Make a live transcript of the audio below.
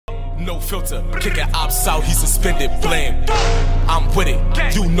No filter, kicking ops out, he suspended, blame. I'm with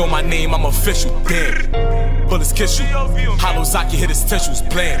it, you know my name, I'm official, damn. Bullets kiss you, Hollow Zaki hit his tissues,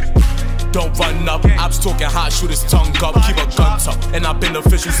 blame. Don't run up, ops talking hot, shoot his tongue up, keep a gun tucked. And I've been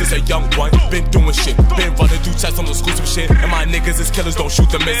official since a young one, been doing shit, been running through checks on the exclusive shit. And my niggas is killers, don't shoot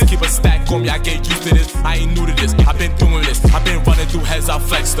the miss, keep a stack on me, I get used to this. I ain't new to this, I've been doing this, I've been running through heads, I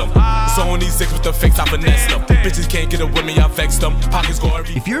flexed them. So on these six with the fakes, I finessed them. Bitches can't get it with me, I vexed them. Pockets go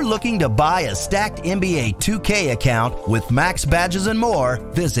every. If you're looking to buy a stacked NBA 2K account with max badges and more,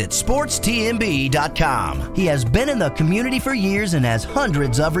 visit sportstmb.com. He has been in the community for years and has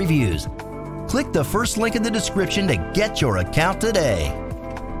hundreds of reviews. Click the first link in the description to get your account today.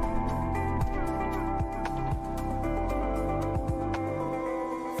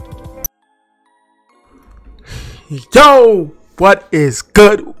 Yo, what is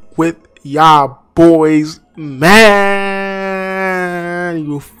good with y'all boys, man?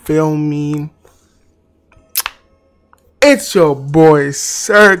 You feel me? It's your boy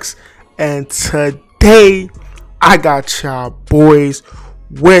Serqcs, and today I got y'all boys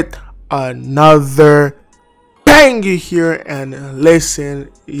with another banger here. And listen,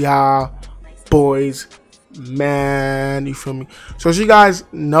 y'all boys, man, you feel me? So as you guys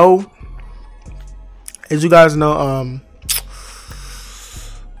know,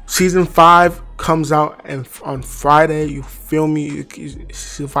 season 5 comes out on Friday, you feel me?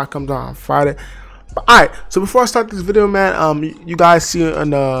 Season 5 comes out on Friday. But alright, so before I start this video, man, you guys see in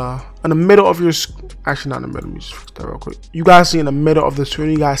the middle of your, actually not in the middle, let me just fix that real quick. You guys see in the middle of the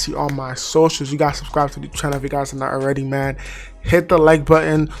screen, you guys see all my socials. You guys subscribe to the channel if you guys are not already, man. Hit the like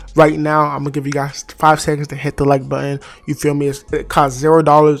button right now. I'm gonna give you guys 5 seconds to hit the like button. You feel me? It costs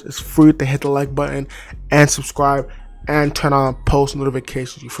 $0. It's free to hit the like button and subscribe and turn on post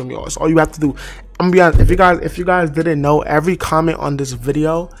notifications. You feel me? That's all you have to do. I'm gonna be honest, if you guys didn't know, every comment on this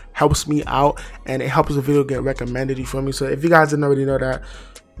video helps me out and it helps the video get recommended. You feel me? So if you guys didn't already know that,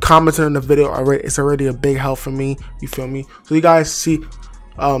 commenting on the video already, it's already a big help for me. You feel me? So you guys see,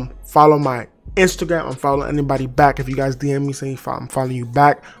 follow my Instagram. I'm following anybody back. If you guys DM me saying I'm following you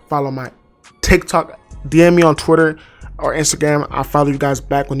back, follow my TikTok, DM me on Twitter or Instagram. I'll follow you guys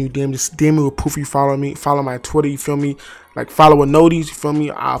back when you DM. Just DM me with proof you follow me. Follow my Twitter, you feel me? Like follow with noties, you feel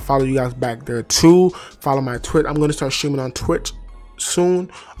me? I'll follow you guys back there too. Follow my Twitch. I'm gonna start streaming on Twitch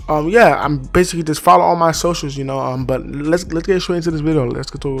soon. Yeah, I'm basically just follow all my socials, you know. But let's get straight into this video. Let's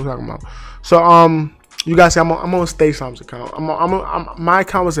get to what we're talking about. So you guys see I'm on Stay Slime's account. My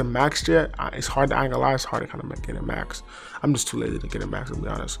account wasn't maxed yet. It's hard. I ain't gonna lie, it's hard to kind of get it maxed. I'm just too lazy to get it maxed, to be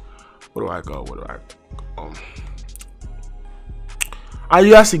honest. Where do I go?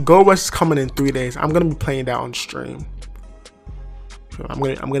 You guys see Gold Rush is coming in 3 days. I'm gonna be playing that on stream. I'm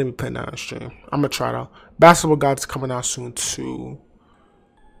gonna be playing that on stream. I'm gonna try it out. Basketball God's coming out soon too.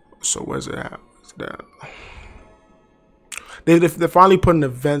 So where's it at? Where's that? They're finally putting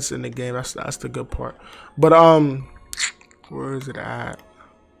events in the game. That's the good part. But where is it at?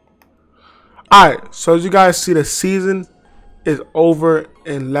 Alright, so as you guys see, the season is over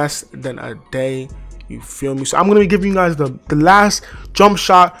in less than a day. You feel me? So I'm gonna be giving you guys the last jump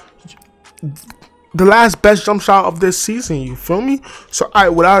shot, the last best jump shot of this season. You feel me? So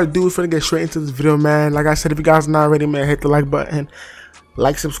alright, without ado, we're gonna get straight into this video, man. Like I said, if you guys are not already, man, hit the like button,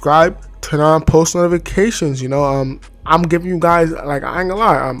 like, subscribe, turn on post notifications. You know, I'm giving you guys, like, I ain't gonna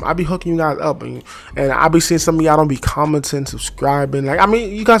lie, I be hooking you guys up, and I be seeing some of y'all don't be commenting, subscribing. Like, I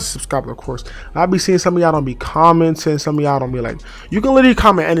mean, you guys subscribe, of course. I be seeing some of y'all don't be commenting, some of y'all don't be like, you can literally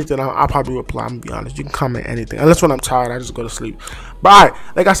comment anything. I'll probably reply. I'm gonna be honest, you can comment anything, unless when I'm tired I just go to sleep. But alright,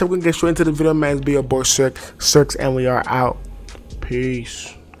 like I said, we're gonna get straight into the video, man. It's be your boy Serqcs, and we are out.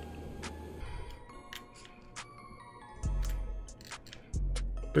 Peace.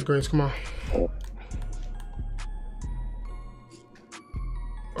 Big Greens, come on.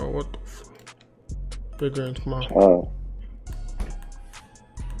 Oh, what the f... Big Greens, come on. Oh.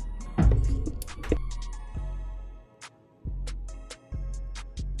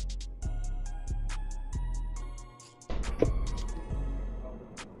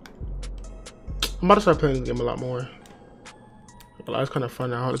 I'm about to start playing this game a lot more. It's kind of fun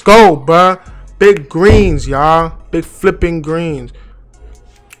now. Let's go, bruh. Big greens, y'all. Big flipping greens.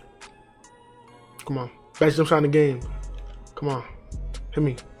 Come on. Best jump shot in the game. Come on. Hit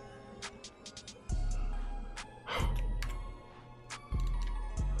me.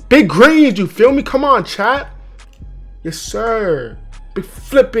 Big greens, you feel me? Come on, chat. Yes, sir. Big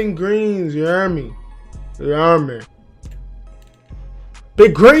flipping greens, you hear me? You hear me?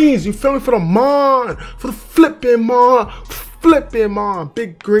 Big greens, you feel me? For the mon. For the flipping mon. Flipping mon.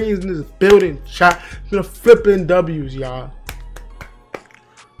 Big greens in this building, chat. For the flipping W's, y'all.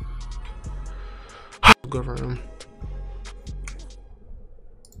 good for him.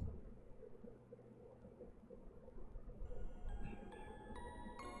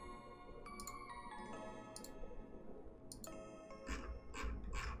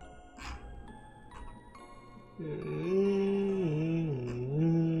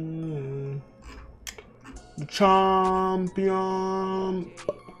 Champion.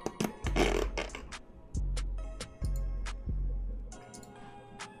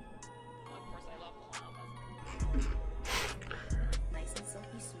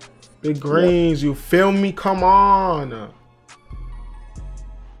 Big greens, you feel me? Come on.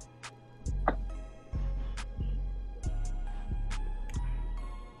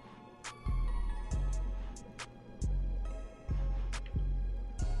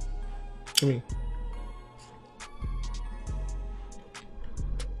 Give me.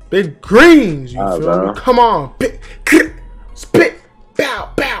 Big greens, you feel me? Come on. Big, spit,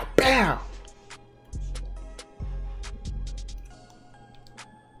 bow, bow, bow.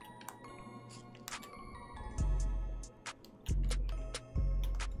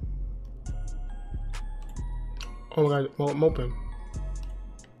 Oh my god, I'm open.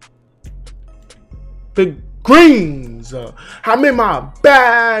 Big greens. I'm in my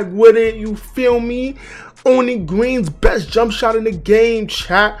bag with it, you feel me? Only greens, best jump shot in the game,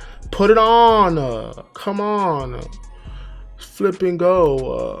 chat. Put it on. Come on. Flip and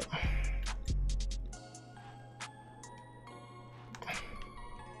go.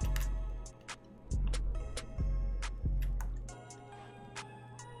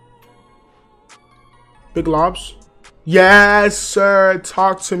 Big lobs. Yes, sir.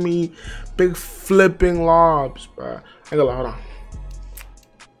 Talk to me. Big flipping lobs, bro. I got hold on.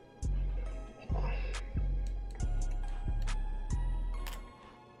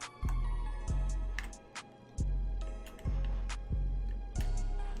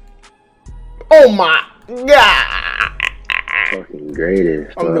 Oh my god! Fucking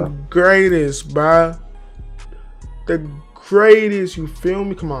greatest, bro. I'm the greatest, bro. The greatest, you feel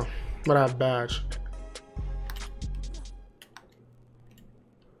me? Come on. But I have badge.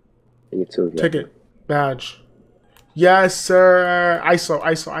 You too, yeah. Ticket. Badge. Yes, sir. ISO,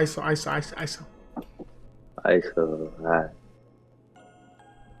 ISO, ISO, ISO, ISO, ISO. ISO, alright.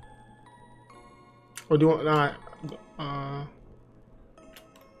 Or do you want not?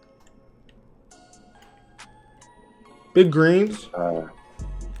 Big greens.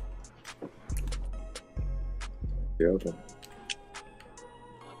 You're open.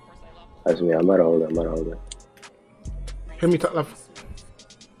 That's me. I'm about to hold it. I'm about to hold it. Hit me top left.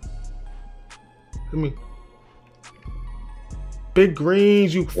 Hit me. Big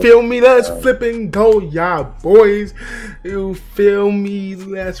greens, you feel me? Let's flip and go, y'all boys. You feel me?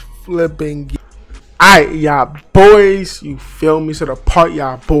 Let's flip and go. Alright, y'all boys. You feel me? So the part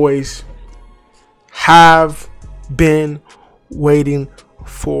y'all boys have been waiting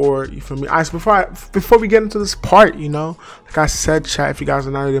for, you feel me? Alright, so before we get into this part, you know, like I said, chat, if you guys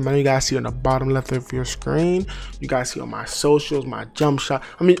are not already, man, you guys see on the bottom left of your screen, you guys see on my socials, my jump shot.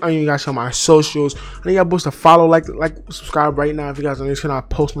 I mean you guys see on my socials. I need y'all boys to follow, like, subscribe right now. If you guys are interested, I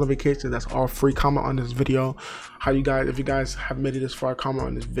post notifications. That's all free. Comment on this video. How you guys, if you guys have made it this far, comment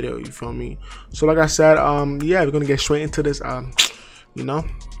on this video. You feel me? So like I said, yeah, we're gonna get straight into this. You know,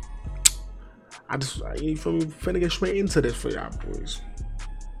 you feel me? Finna get straight into this for y'all boys.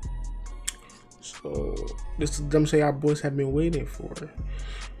 So this is them say y'all boys have been waiting for.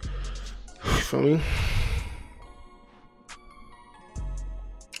 You feel me?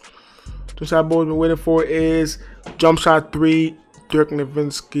 This y'all boys been waiting for is Jumpshot 3, Dirk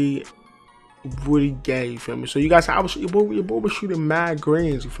Nowitzki, Woody Gay. You feel me? So you guys, your boy was shooting mad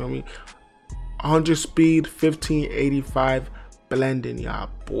greens. You feel me? 100 speed, 1585 blending, y'all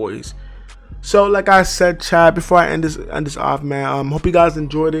boys. So like I said, chat, before I end this off, man, hope you guys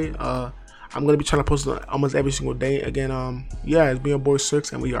enjoyed it. I'm gonna be trying to post almost every single day again. Yeah, it's been your boy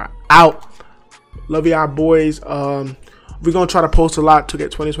Serqcs, and we are out. Love y'all boys. We're gonna try to post a lot to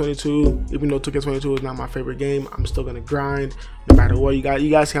get 2022. Even though 2K22 is not my favorite game, I'm still gonna grind no matter what. You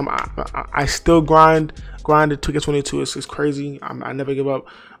guys see, I still grind at 2K22. It's crazy. I never give up.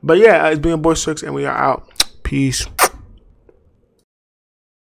 But yeah, it's been your boy Serqcs, and we are out. Peace.